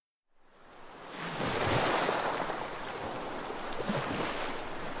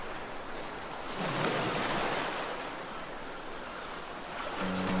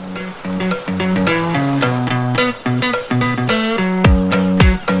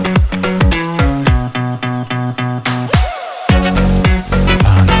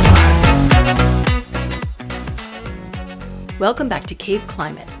Welcome back to Cape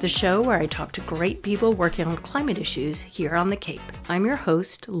Climate, the show where I talk to great people working on climate issues here on the Cape. I'm your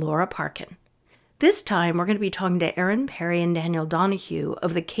host, Laura Parkin. This time, we're going to be talking to Erin Perry and Danielle Donahue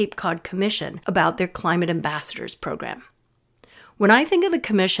of the Cape Cod Commission about their Climate Ambassadors program. When I think of the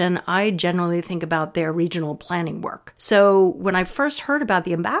Commission, I generally think about their regional planning work. So when I first heard about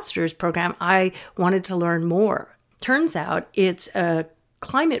the Ambassadors program, I wanted to learn more. Turns out it's a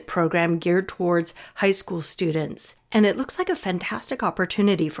climate program geared towards high school students. And it looks like a fantastic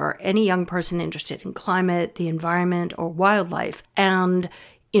opportunity for any young person interested in climate, the environment, or wildlife, and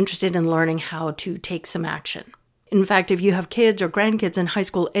interested in learning how to take some action. In fact, if you have kids or grandkids in high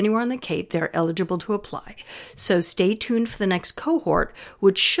school anywhere on the Cape, they're eligible to apply. So stay tuned for the next cohort,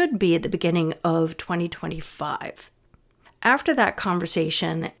 which should be at the beginning of 2025. After that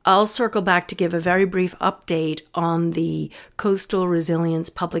conversation, I'll circle back to give a very brief update on the Coastal Resilience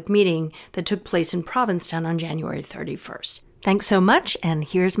public meeting that took place in Provincetown on January 31st. Thanks so much, and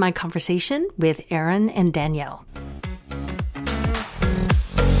here's my conversation with Erin and Danielle.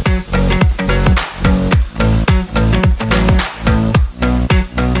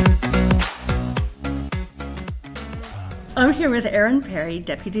 I'm here with Erin Perry,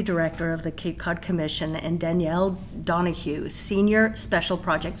 Deputy Director of the Cape Cod Commission, and Danielle Donahue, Senior Special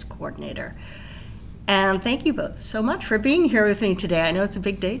Projects Coordinator. And thank you both so much for being here with me today. I know it's a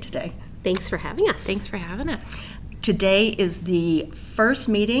big day today. Thanks for having us. Thanks for having us. Today is the first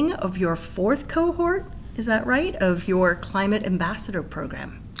meeting of your fourth cohort, is that right, of your Climate Ambassador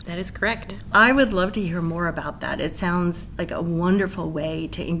program? That is correct. I would love to hear more about that. It sounds like a wonderful way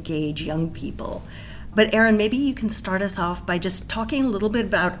to engage young people. But Erin, maybe you can start us off by just talking a little bit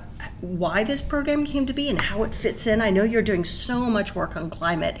about why this program came to be and how it fits in. I know you're doing so much work on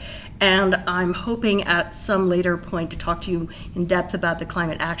climate, and I'm hoping at some later point to talk to you in depth about the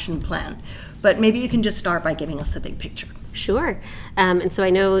Climate Action Plan. But maybe you can just start by giving us a big picture. Sure. And so I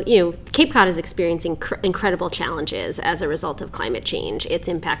know, Cape Cod is experiencing incredible challenges as a result of climate change. It's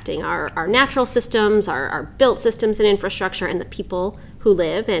impacting our natural systems, our built systems and infrastructure, and the people who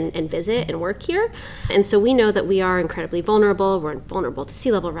live and visit and work here. And so we know that we are incredibly vulnerable. We're vulnerable to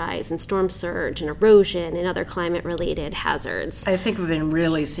sea level rise and storm surge and erosion and other climate-related hazards. I think we've been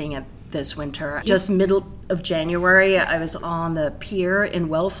really seeing it this winter. Just middle of January, I was on the pier in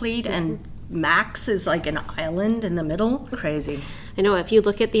Wellfleet, and Max is like an island in the middle. Crazy. I know if you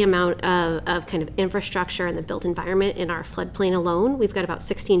look at the amount of kind of infrastructure and the built environment in our floodplain alone, we've got about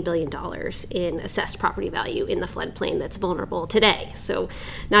 $16 billion in assessed property value in the floodplain that's vulnerable today. So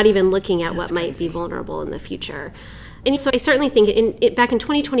not even looking at what might be vulnerable in the future. And so I certainly think back in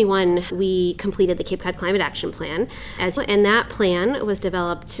 2021, we completed the Cape Cod Climate Action Plan, and that plan was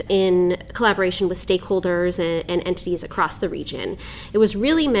developed in collaboration with stakeholders and entities across the region. It was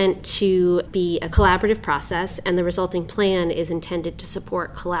really meant to be a collaborative process, and the resulting plan is intended to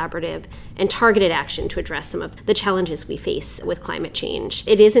support collaborative and targeted action to address some of the challenges we face with climate change.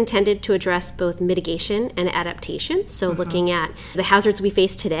 It is intended to address both mitigation and adaptation, so looking at the hazards we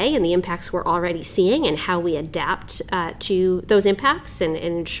face today and the impacts we're already seeing and how we adapt to those impacts and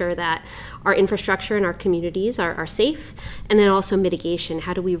ensure that our infrastructure and our communities are safe, and then also mitigation.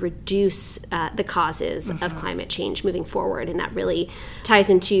 How do we reduce the causes of climate change moving forward? And that really ties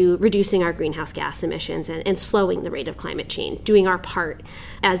into reducing our greenhouse gas emissions and slowing the rate of climate change, doing our part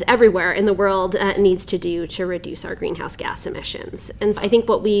as everywhere in the world needs to do to reduce our greenhouse gas emissions. And so I think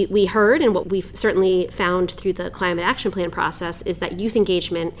what we heard and what we've certainly found through the Climate Action Plan process is that youth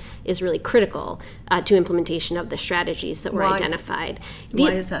engagement is really critical to implementation of the strategies that were identified.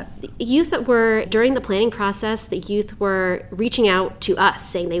 Why is that? Youth that were, during the planning process, the youth were reaching out to us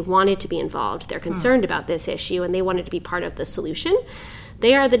saying they wanted to be involved. They're concerned about this issue and they wanted to be part of the solution.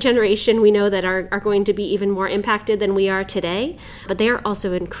 They are the generation we know that are going to be even more impacted than we are today, but they are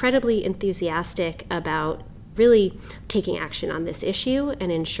also incredibly enthusiastic about really taking action on this issue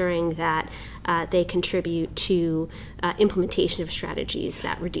and ensuring that they contribute to implementation of strategies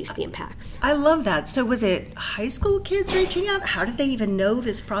that reduce the impacts. I love that. So was it high school kids reaching out? How did they even know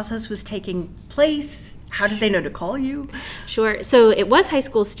this process was taking place? How did they know to call you? Sure. So it was high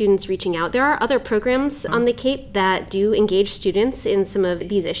school students reaching out. There are other programs on the Cape that do engage students in some of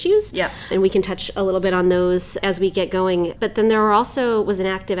these issues. Yeah. And we can touch a little bit on those as we get going. But then there also was an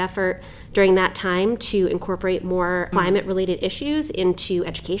active effort during that time to incorporate more climate-related issues into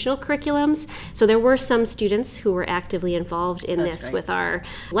educational curriculums. So there were some students who were actively involved in this with our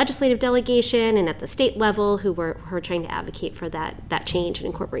legislative delegation and at the state level who were trying to advocate for that change and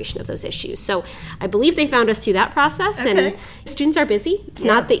incorporation of those issues. So I believe they found us through that process. And students are busy. It's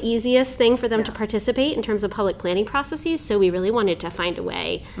not the easiest thing for them to participate in terms of public planning processes. So we really wanted to find a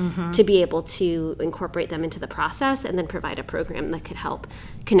way to be able to incorporate them into the process and then provide a program that could help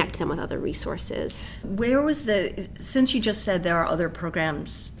connect them with other resources. Where was since you just said there are other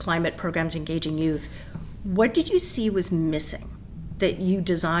programs, climate programs engaging youth, what did you see was missing that you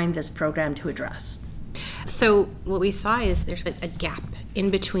designed this program to address? So what we saw is there's a gap in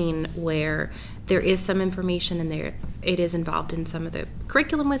between where there is some information and it is involved in some of the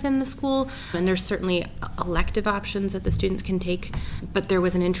curriculum within the school, and there's certainly elective options that the students can take, but there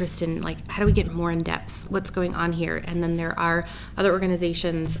was an interest in how do we get more in depth, what's going on here. And then there are other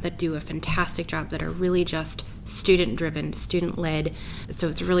organizations that do a fantastic job that are really just student-driven, student-led. So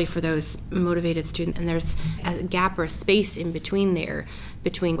it's really for those motivated students, and there's a gap or a space in between there,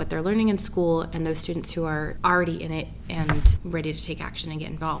 between what they're learning in school and those students who are already in it and ready to take action and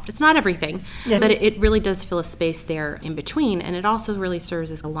get involved. It's not everything, but it really does fill a space there in between, and it also really serves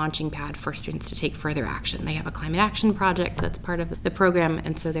as a launching pad for students to take further action. They have a climate action project that's part of the program,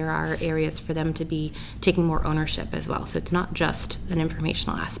 and so there are areas for them to be taking more ownership as well. So it's not just an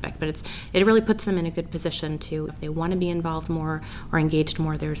informational aspect, but it really puts them in a good position to, if they want to be involved more or engaged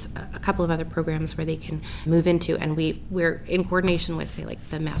more, there's a couple of other programs where they can move into, and we're in coordination with, say, like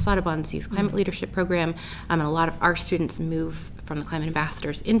the Mass Audubon's Youth Climate Leadership Program, and a lot of our students move from the climate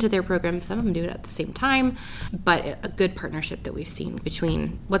ambassadors into their program. Some of them do it at the same time, but a good partnership that we've seen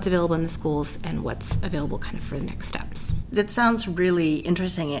between what's available in the schools and what's available kind of for the next steps. That sounds really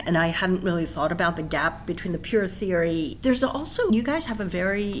interesting, and I hadn't really thought about the gap between the pure theory. There's also, you guys have a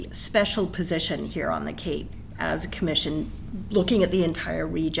very special position here on the Cape as a commission, looking at the entire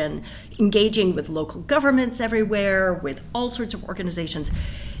region, engaging with local governments everywhere, with all sorts of organizations.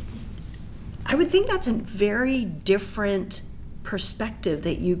 I would think that's a very different perspective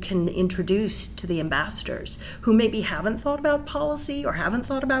that you can introduce to the ambassadors who maybe haven't thought about policy or haven't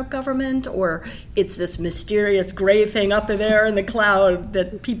thought about government, or it's this mysterious gray thing up there in the cloud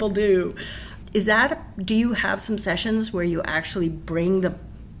that people do. Do you have some sessions where you actually bring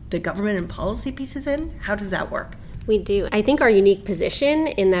the government and policy pieces in? How does that work? We do. I think our unique position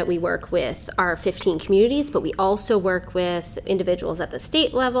in that we work with our 15 communities, but we also work with individuals at the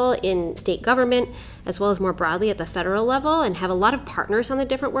state level, in state government, as well as more broadly at the federal level, and have a lot of partners on the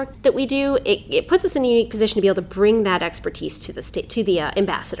different work that we do. It puts us in a unique position to be able to bring that expertise to the state, to the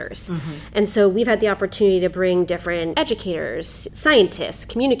ambassadors. And so we've had the opportunity to bring different educators, scientists,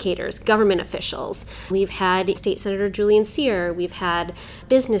 communicators, government officials. We've had State Senator Julian Sear. We've had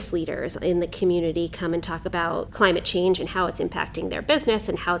business leaders in the community come and talk about climate change and how it's impacting their business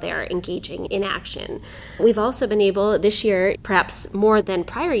and how they're engaging in action. We've also been able, this year, perhaps more than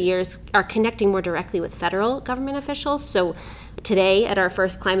prior years, are connecting more directly with federal government officials. So today, at our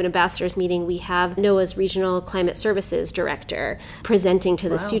first Climate Ambassadors meeting, we have NOAA's Regional Climate Services Director presenting to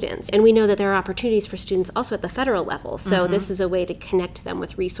the students. And we know that there are opportunities for students also at the federal level. So this is a way to connect them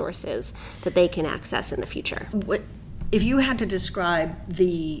with resources that they can access in the future. If you had to describe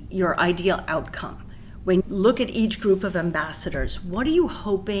your ideal outcome, when you look at each group of ambassadors, what are you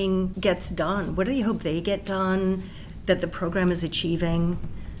hoping gets done? What do you hope they get done, that the program is achieving?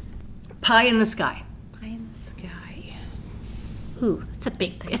 Pie in the sky. Pie in the sky. Ooh, it's a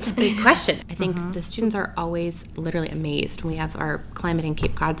big question. I think the students are always literally amazed when we have our Climate in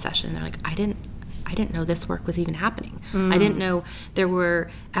Cape Cod session. They're like, I didn't know this work was even happening. I didn't know there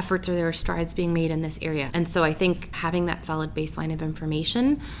were efforts or there were strides being made in this area. And so I think having that solid baseline of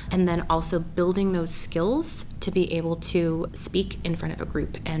information and then also building those skills to be able to speak in front of a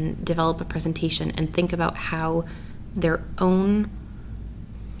group and develop a presentation and think about how their own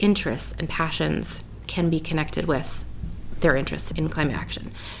interests and passions can be connected with their interest in climate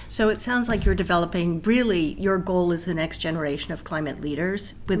action. So it sounds like you're developing, really, your goal is the next generation of climate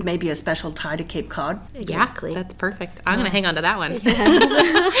leaders with maybe a special tie to Cape Cod. Exactly. Yeah, that's perfect. I'm going to hang on to that one.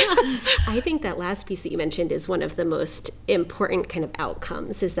 I think that last piece that you mentioned is one of the most important kind of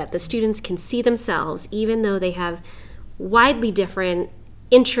outcomes, is that the students can see themselves, even though they have widely different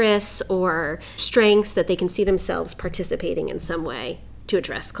interests or strengths, that they can see themselves participating in some way to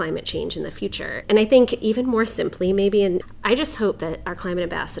address climate change in the future. And I think even more simply, maybe, and I just hope that our climate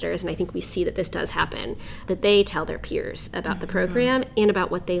ambassadors, and I think we see that this does happen, that they tell their peers about the program and about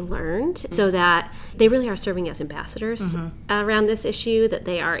what they learned, so that they really are serving as ambassadors around this issue, that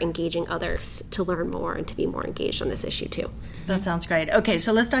they are engaging others to learn more and to be more engaged on this issue too. That sounds great. Okay,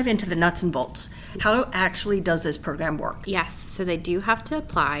 so let's dive into the nuts and bolts. How actually does this program work? Yes, so they do have to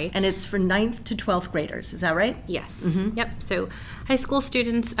apply. And it's for 9th to 12th graders, is that right? Yes. Yep. So high school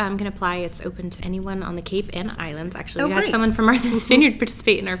students can apply. It's open to anyone on the Cape and Islands. Actually, we had someone from Martha's Vineyard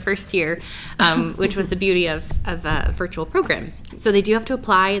participate in our first year, which was the beauty of a virtual program. So they do have to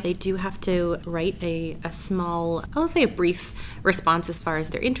apply. They do have to write a small, I'll say a brief response as far as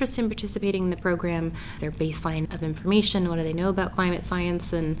their interest in participating in the program, their baseline of information, what do they know about climate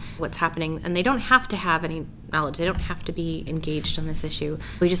science and what's happening. And they don't have to have any knowledge. They don't have to be engaged on this issue.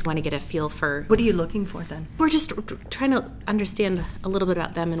 We just want to get a feel for... What are you looking for then? We're just trying to understand a little bit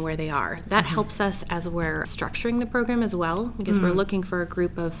about them and where they are. That helps us as we're structuring the program as well, because we're looking for a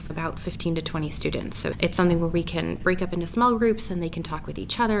group of about 15 to 20 students. So it's something where we can break up into small groups and they can talk with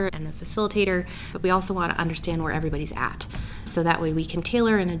each other and a facilitator, but we also want to understand where everybody's at. So that way we can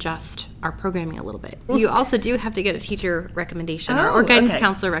tailor and adjust our programming a little bit. You also do have to get a teacher recommendation or guidance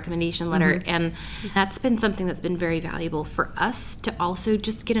counselor recommendation letter, and that's been something that's been very valuable for us to also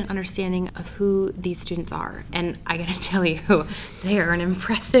just get an understanding of who these students are. And I gotta tell you, they are an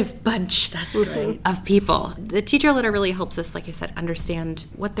impressive bunch. That's great. Of people. The teacher letter really helps us, like I said, understand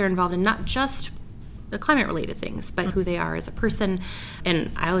what they're involved in, not just the climate-related things, but who they are as a person.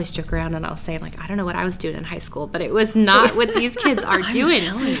 And I always joke around and I'll say, like, I don't know what I was doing in high school, but it was not what these kids are doing.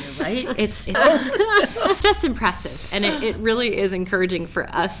 I'm telling you, right? It's just impressive. And it really is encouraging for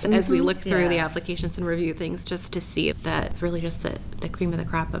us as we look through the applications and review things, just to see that it's really just the cream of the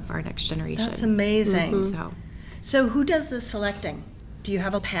crop of our next generation. That's amazing. So who does the selecting? Do you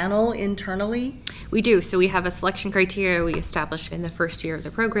have a panel internally? We do. So we have a selection criteria we established in the first year of the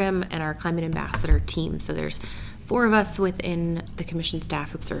program and our climate ambassador team. So there's 4 of us within the commission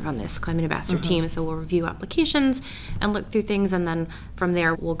staff who serve on this climate ambassador team. So we'll review applications and look through things, and then from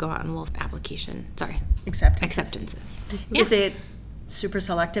there we'll go out and we'll acceptances. Yeah. Is it super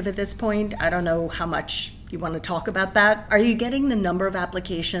selective at this point? I don't know how much you want to talk about that. Are you getting the number of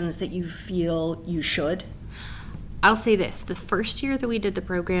applications that you feel you should? I'll say this: the first year that we did the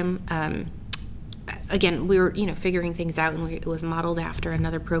program, again, we were figuring things out, and it was modeled after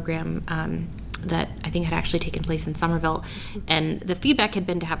another program that I think had actually taken place in Somerville, and the feedback had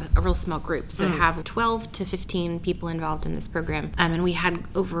been to have a real small group, so to have 12 to 15 people involved in this program, and we had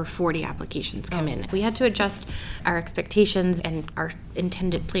over 40 applications come in. We had to adjust our expectations and our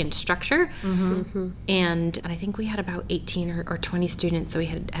intended planned structure, and I think we had about 18 or 20 students that we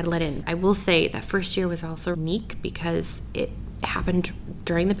had let in. I will say that first year was also unique because it happened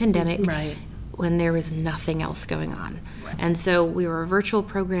during the pandemic, right, when there was nothing else going on. Right. And so we were a virtual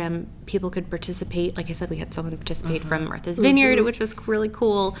program. People could participate. Like I said, we had someone participate from Martha's Vineyard, which was really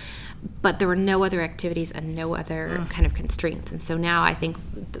cool. But there were no other activities and no other kind of constraints. And so now I think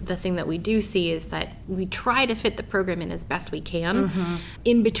the thing that we do see is that we try to fit the program in as best we can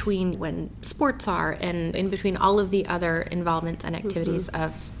in between when sports are and in between all of the other involvements and activities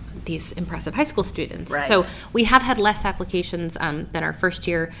of these impressive high school students. Right. So we have had less applications than our first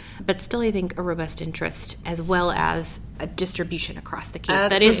year, but still I think a robust interest as well as a distribution across the Cape.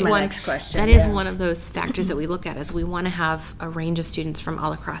 That is my next question. That is one of those factors that we look at, is we want to have a range of students from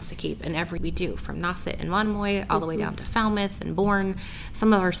all across the Cape, and we do, from Nauset and Monomoy all the way down to Falmouth and Bourne.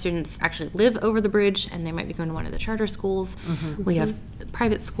 Some of our students actually live over the bridge, and they might be going to one of the charter schools. We have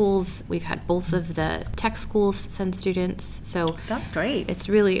private schools. We've had both of the tech schools send students. So that's great. It's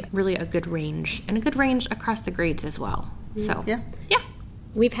really, really a good range, and a good range across the grades as well. So yeah.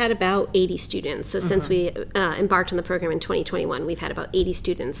 We've had about 80 students. So since we embarked on the program in 2021, we've had about 80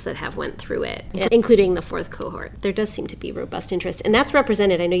 students that have went through it, including the 4th cohort. There does seem to be robust interest. And that's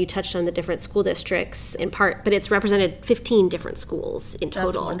represented, I know you touched on the different school districts in part, but it's represented 15 different schools in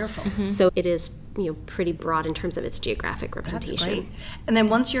total. That's wonderful. So it is pretty broad in terms of its geographic representation. That's great. And then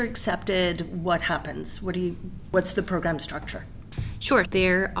once you're accepted, what happens? What's the program structure? Sure.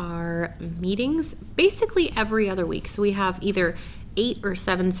 There are meetings basically every other week. So we have either 8 or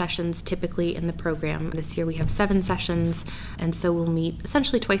 7 sessions typically in the program. This year we have 7 sessions, and so we'll meet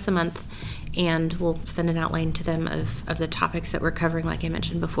essentially twice a month. and we'll send an outline to them of the topics that we're covering, like I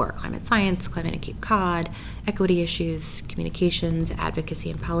mentioned before: climate science, climate at Cape Cod, equity issues, communications, advocacy,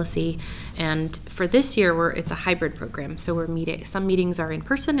 and policy. And for this year, it's a hybrid program, so some meetings are in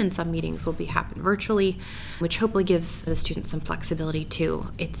person and some meetings will happen virtually, which hopefully gives the students some flexibility too.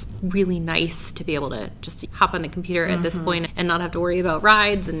 It's really nice to be able to just hop on the computer at this point and not have to worry about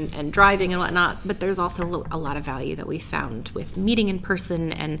rides and driving and whatnot. But there's also a lot of value that we found with meeting in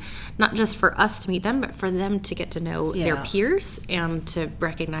person, and not just for us to meet them, but for them to get to know their peers and to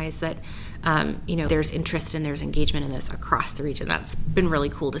recognize that there's interest and there's engagement in this across the region. That's been really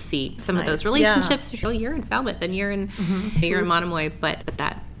cool to see some of those relationships. Yeah. You're in Falmouth and you're in Monomoy, but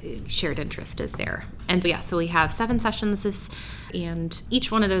that shared interest is there. And so we have 7 sessions and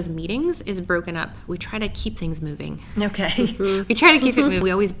each one of those meetings is broken up. We try to keep things moving. Okay. We try to keep it moving.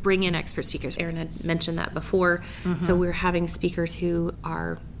 We always bring in expert speakers. Erin had mentioned that before. So we're having speakers who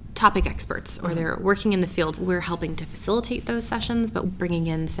are topic experts, or they're working in the field. We're helping to facilitate those sessions, but bringing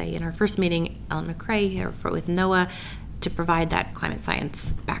in, say, in our first meeting, Ellen McRae with NOAA to provide that climate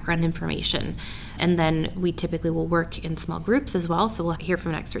science background information. And then we typically will work in small groups as well. So we'll hear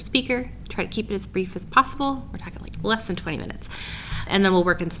from an expert speaker, try to keep it as brief as possible. We're talking like less than 20 minutes. And then we'll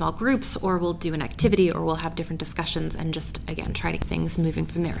work in small groups, or we'll do an activity, or we'll have different discussions and just, again, try to get things moving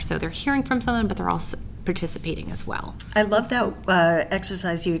from there. So they're hearing from someone, but they're also participating as well. I love that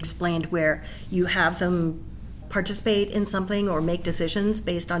exercise you explained where you have them participate in something or make decisions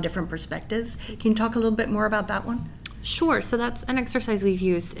based on different perspectives. Can you talk a little bit more about that one? Sure. So that's an exercise we've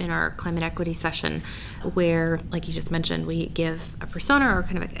used in our climate equity session where, like you just mentioned, we give a persona or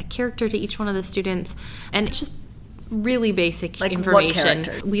kind of a character to each one of the students, and it's just really basic information. What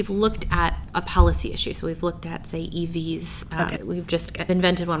character? We've looked at a policy issue. So we've looked at, say, EVs. Okay. We've just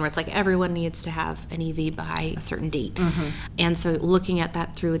invented one where it's like everyone needs to have an EV by a certain date. And so looking at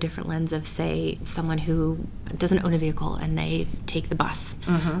that through a different lens of, say, someone who doesn't own a vehicle and they take the bus,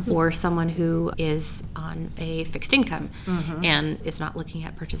 or someone who is on a fixed income and is not looking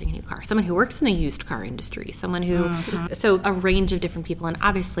at purchasing a new car, someone who works in the used car industry, someone who, so a range of different people. And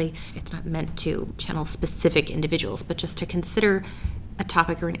obviously it's not meant to channel specific individuals, but just to consider a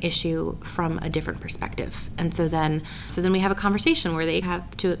topic or an issue from a different perspective. And so then we have a conversation where they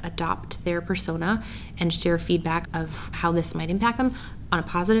have to adopt their persona and share feedback of how this might impact them on a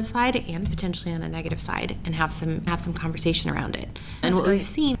positive side and potentially on a negative side, and have some conversation around it. And what we've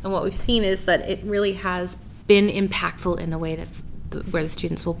seen is that it really has been impactful in the way where the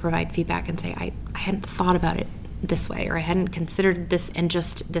students will provide feedback and say, I hadn't thought about it this way, or I hadn't considered this, and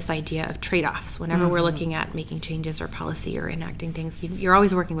just this idea of trade-offs. Whenever we're looking at making changes or policy or enacting things, you're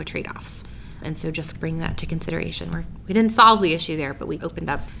always working with trade-offs. And so just bring that to consideration. We didn't solve the issue there, but we opened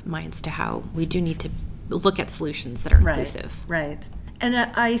up minds to how we do need to look at solutions that are inclusive. Right. And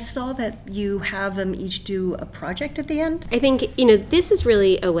I saw that you have them each do a project at the end. I think, this is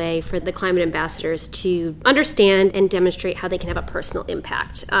really a way for the climate ambassadors to understand and demonstrate how they can have a personal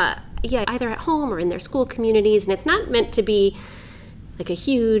impact. Either at home or in their school communities. And it's not meant to be like a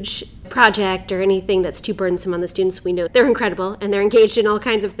huge project or anything that's too burdensome on the students. We know they're incredible and they're engaged in all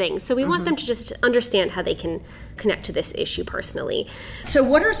kinds of things. So we want them to just understand how they can connect to this issue personally. So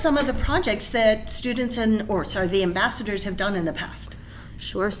what are some of the projects that students the ambassadors have done in the past?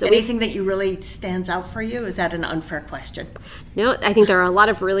 Sure. So anything that you really stands out for you? Is that an unfair question? No, I think there are a lot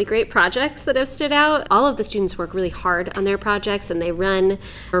of really great projects that have stood out. All of the students work really hard on their projects, and they run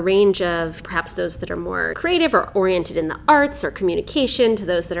a range of perhaps those that are more creative or oriented in the arts or communication to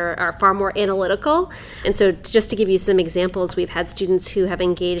those that are far more analytical. And so just to give you some examples, we've had students who have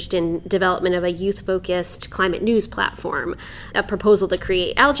engaged in development of a youth-focused climate news platform, a proposal to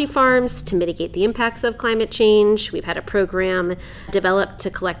create algae farms to mitigate the impacts of climate change. We've had a program developed to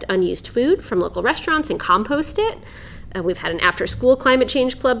collect unused food from local restaurants and compost it. We've had an after-school climate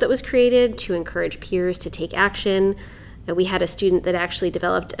change club that was created to encourage peers to take action. We had a student that actually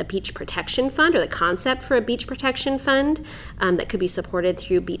developed a beach protection fund, or the concept for a beach protection fund that could be supported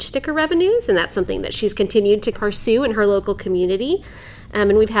through beach sticker revenues, and that's something that she's continued to pursue in her local community.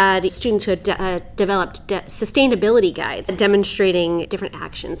 And we've had students who have developed sustainability guides demonstrating different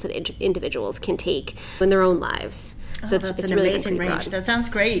actions that individuals can take in their own lives. So that's an really amazing range. That sounds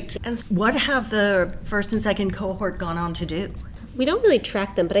great. And what have the first and second cohort gone on to do? We don't really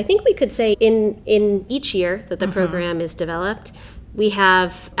track them, but I think we could say in each year that the program is developed, we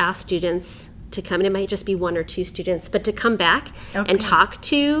have asked students to come, and it might just be 1 or 2 students, but to come back Okay. and talk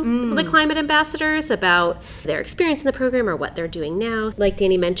to the climate ambassadors about their experience in the program or what they're doing now. Like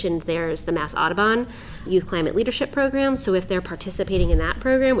Danny mentioned, there's the Mass Audubon Youth Climate Leadership Program. So if they're participating in that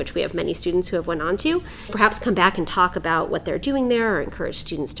program, which we have many students who have went on to, perhaps come back and talk about what they're doing there, or encourage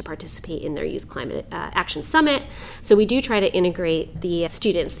students to participate in their Youth Climate Action Summit. So we do try to integrate the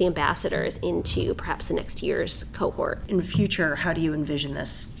students, the ambassadors, into perhaps the next year's cohort. In the future, how do you envision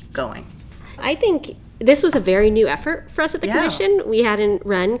this going? I think this was a very new effort for us at the Yeah. Commission. We hadn't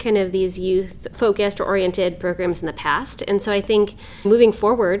run kind of these youth-focused or oriented programs in the past. And so I think moving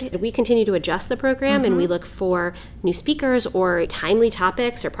forward, we continue to adjust the program and we look for new speakers or timely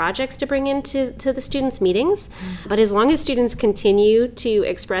topics or projects to bring into the students' meetings. But as long as students continue to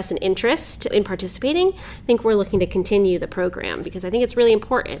express an interest in participating, I think we're looking to continue the program, because I think it's really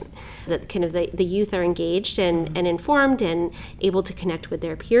important that kind of the youth are engaged and informed and able to connect with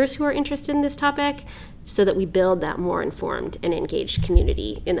their peers who are interested in this topic, so that we build that more informed and engaged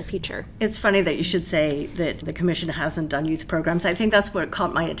community in the future. It's funny that you should say that the Commission hasn't done youth programs. I think that's what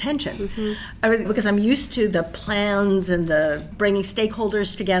caught my attention. Because I'm used to the plans and the bringing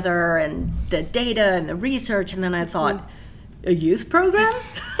stakeholders together and the data and the research, and then I thought, a youth program?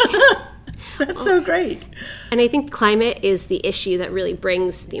 That's so great. And I think climate is the issue that really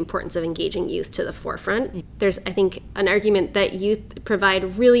brings the importance of engaging youth to the forefront. There's, I think, an argument that youth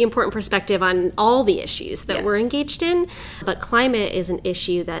provide really important perspective on all the issues that we're engaged in, but climate is an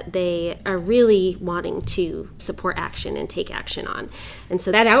issue that they are really wanting to support action and take action on. And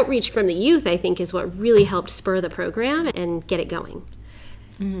so that outreach from the youth, I think, is what really helped spur the program and get it going.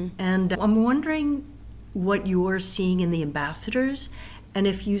 And I'm wondering what you're seeing in the ambassadors, and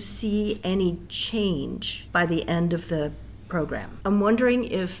if you see any change by the end of the program. I'm wondering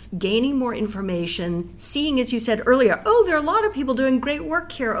if gaining more information, seeing, as you said earlier, oh, there are a lot of people doing great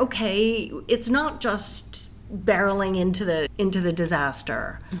work here. Okay, it's not just barreling into the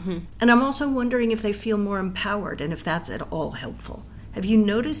disaster. And I'm also wondering if they feel more empowered and if that's at all helpful. Have you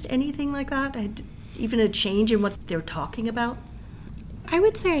noticed anything like that? Even a change in what they're talking about? I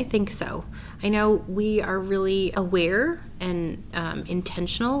would say I think so. I know we are really aware and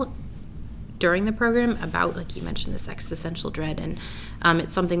intentional during the program about, like you mentioned, this existential dread. And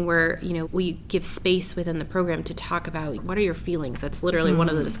it's something where, we give space within the program to talk about what are your feelings. That's literally one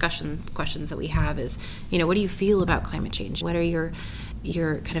of the discussion questions that we have is, what do you feel about climate change? What are your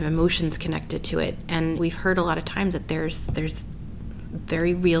kind of emotions connected to it? And we've heard a lot of times that there's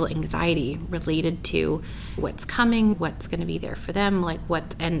very real anxiety related to what's coming, what's going to be there for them,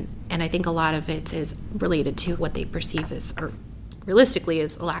 and I think a lot of it is related to what they perceive as, or realistically,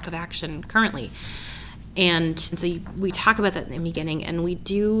 is a lack of action currently. And so we talk about that in the beginning, and we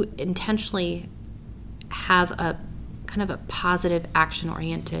do intentionally have a kind of a positive,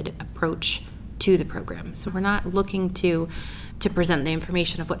 action-oriented approach to the program. So we're not looking to present the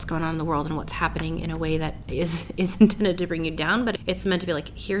information of what's going on in the world and what's happening in a way that is intended to bring you down, but it's meant to be like,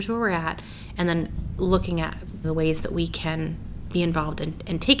 here's where we're at, and then looking at the ways that we can be involved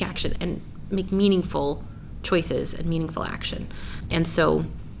and take action and make meaningful choices and meaningful action. And so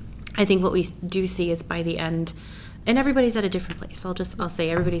I think what we do see is by the end, and everybody's at a different place. I'll say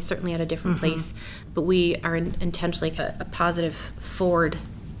everybody's certainly at a different place, but we are intentionally a positive,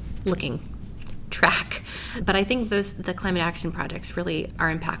 forward-looking track. But I think the climate action projects really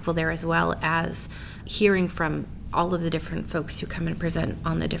are impactful there, as well as hearing from all of the different folks who come and present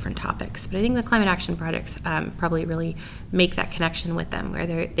on the different topics. But I think the climate action projects probably really make that connection with them, where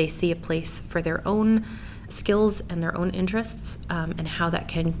they see a place for their own skills and their own interests, and how that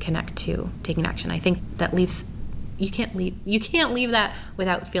can connect to taking action. I think that you can't leave that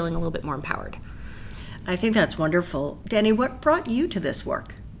without feeling a little bit more empowered. I think that's wonderful. Danny, what brought you to this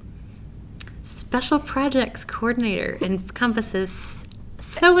work? Special projects coordinator encompasses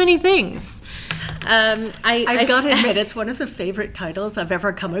so many things. I've got to admit, it's one of the favorite titles I've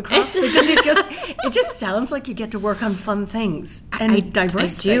ever come across, because it just sounds like you get to work on fun things and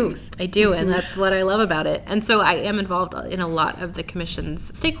diverse things. I do, and that's what I love about it. And so I am involved in a lot of the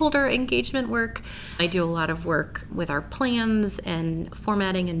Commission's stakeholder engagement work. I do a lot of work with our plans and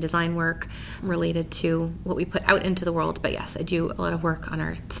formatting and design work related to what we put out into the world. But yes, I do a lot of work on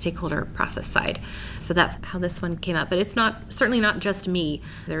our stakeholder process side. So that's how this one came up. But it's certainly not just me.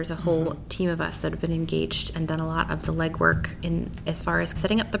 There's a whole team of us that have been engaged and done a lot of the legwork in as far as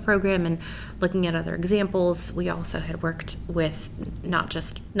setting up the program and looking at other examples. We also had worked with not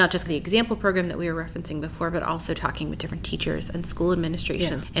just the example program that we were referencing before, but also talking with different teachers and school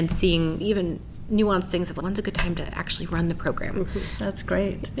administrations and seeing even nuanced things of when's a good time to actually run the program. That's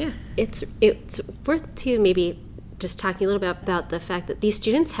great. Yeah, it's worth to maybe just talking a little bit about the fact that these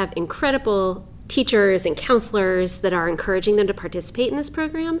students have incredible teachers and counselors that are encouraging them to participate in this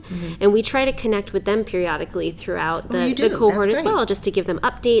program. Mm-hmm. And we try to connect with them periodically throughout the cohort as well, just to give them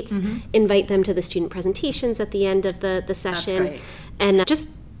updates, invite them to the student presentations at the end of the session. And just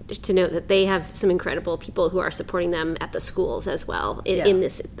to note that they have some incredible people who are supporting them at the schools as well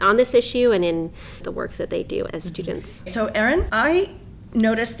on this issue and in the work that they do as students. So Erin, I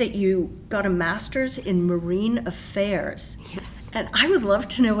noticed that you got a master's in marine affairs. Yes. And I would love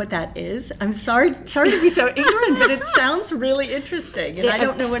to know what that is. I'm sorry to be so ignorant, but it sounds really interesting, and I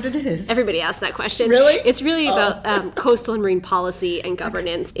don't know what it is. Everybody asks that question. Really? It's really about coastal and marine policy and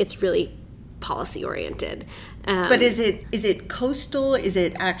governance. Okay. It's really policy oriented. But is it coastal? Is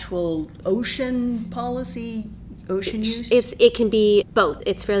it actual ocean policy? Ocean use? It can be both.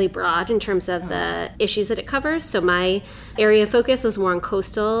 It's fairly broad in terms of the issues that it covers. So my area of focus was more on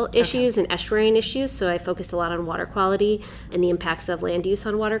coastal issues and estuarine issues. So I focused a lot on water quality and the impacts of land use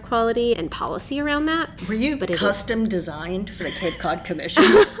on water quality and policy around that. Were you custom designed for the Cape Cod Commission?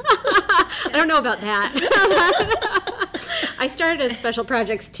 I don't know about that. I started as special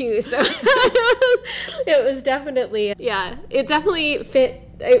projects too, so it was definitely, it definitely fit.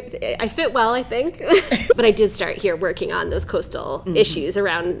 I fit well, I think. But I did start here working on those coastal issues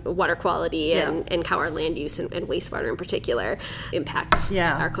around water quality and how our land use and wastewater in particular impact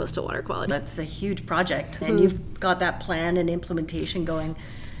our coastal water quality. That's a huge project. And you've got that plan and implementation going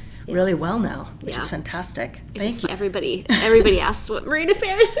really well now, which is fantastic. Thank you. Everybody asks what marine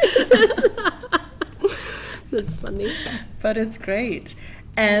affairs is. That's funny. But it's great.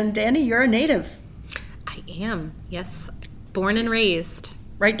 And Danny, you're a native. I am, yes. Born and raised.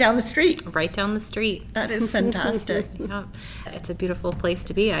 Right down the street. Right down the street. That is fantastic. Yeah. It's a beautiful place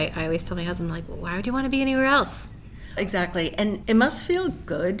to be. I always tell my husband, like, why would you want to be anywhere else? Exactly. And it must feel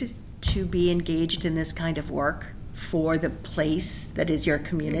good to be engaged in this kind of work for the place that is your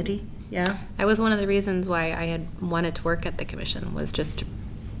community. Yeah. That was one of the reasons why I had wanted to work at the commission, was just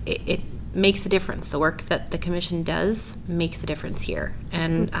it makes a difference. The work that the commission does makes a difference here.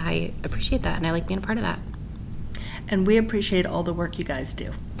 And I appreciate that, and I like being a part of that. And we appreciate all the work you guys do.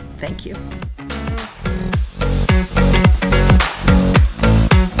 Thank you.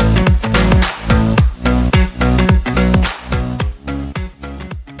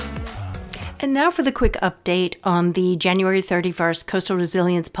 And now for the quick update on the January 31st Coastal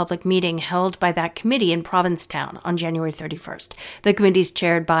Resilience Public Meeting held by that committee in Provincetown on January 31st. The committee is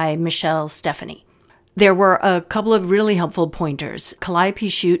chaired by Michelle Stephanie. There were a couple of really helpful pointers. Calliope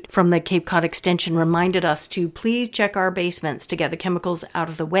Shute from the Cape Cod Extension reminded us to please check our basements to get the chemicals out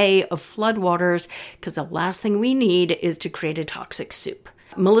of the way of floodwaters, because the last thing we need is to create a toxic soup.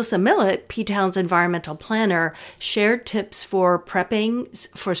 Melissa Millett, P-Town's environmental planner, shared tips for prepping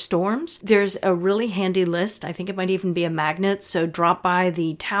for storms. There's a really handy list. I think it might even be a magnet. So drop by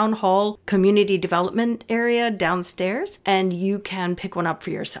the Town Hall Community Development area downstairs, and you can pick one up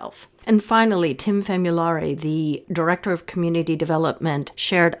for yourself. And finally, Tim Famulari, the Director of Community Development,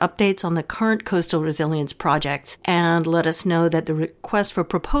 shared updates on the current coastal resilience projects and let us know that the request for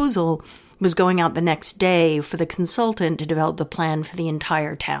proposal was going out the next day for the consultant to develop the plan for the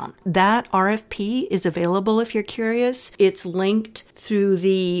entire town. That RFP is available if you're curious. It's linked through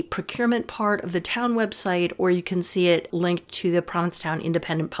the procurement part of the town website, or you can see it linked to the Provincetown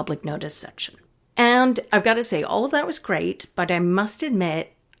Independent Public Notice section. And I've got to say, all of that was great, but I must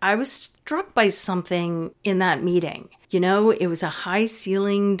admit, I was struck by something in that meeting. You know, it was a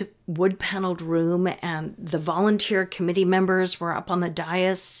high-ceilinged, wood-paneled room, and the volunteer committee members were up on the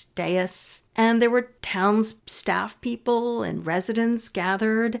dais, and there were town staff people and residents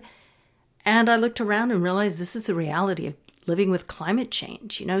gathered. And I looked around and realized this is the reality of living with climate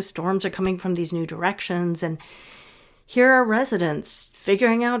change. You know, storms are coming from these new directions, and here are residents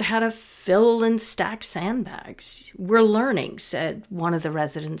figuring out how to fill and stack sandbags. We're learning, said one of the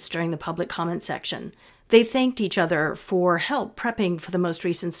residents during the public comment section. They thanked each other for help prepping for the most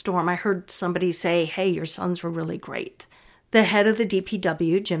recent storm. I heard somebody say, hey, your sons were really great. The head of the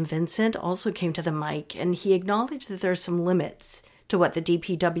DPW, Jim Vincent, also came to the mic, and he acknowledged that there are some limits to what the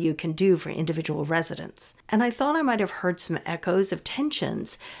DPW can do for individual residents. And I thought I might have heard some echoes of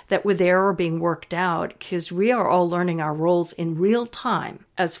tensions that were there or being worked out, because we are all learning our roles in real time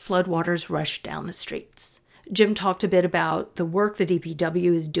as floodwaters rush down the streets. Jim talked a bit about the work the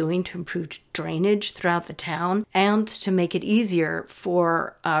DPW is doing to improve drainage throughout the town and to make it easier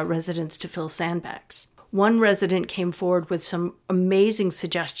for residents to fill sandbags. One resident came forward with some amazing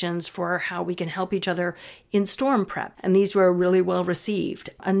suggestions for how we can help each other in storm prep, and these were really well received.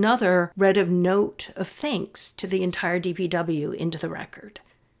 Another read a note of thanks to the entire DPW into the record.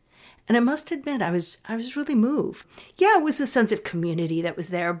 And I must admit, I was really moved. Yeah, it was a sense of community that was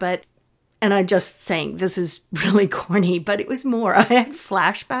there, and I'm just saying this is really corny, but it was more. I had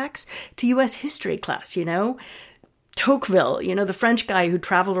flashbacks to U.S. history class, Tocqueville, the French guy who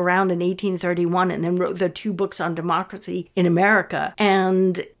traveled around in 1831 and then wrote the 2 books on democracy in America.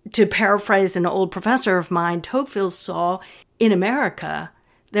 And to paraphrase an old professor of mine, Tocqueville saw in America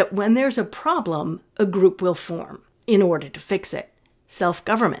that when there's a problem, a group will form in order to fix it.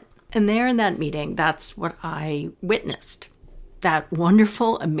 Self-government. And there in that meeting, that's what I witnessed. That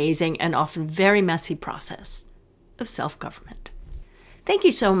wonderful, amazing, and often very messy process of self-government. Thank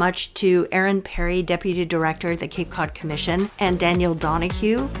you so much to Erin Perry, Deputy Director at the Cape Cod Commission, and Daniel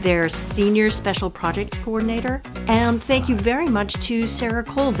Donahue, their Senior Special Projects Coordinator. And thank you very much to Sarah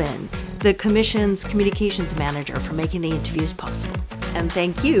Colvin, the Commission's Communications Manager, for making the interviews possible. And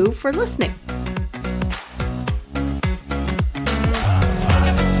thank you for listening.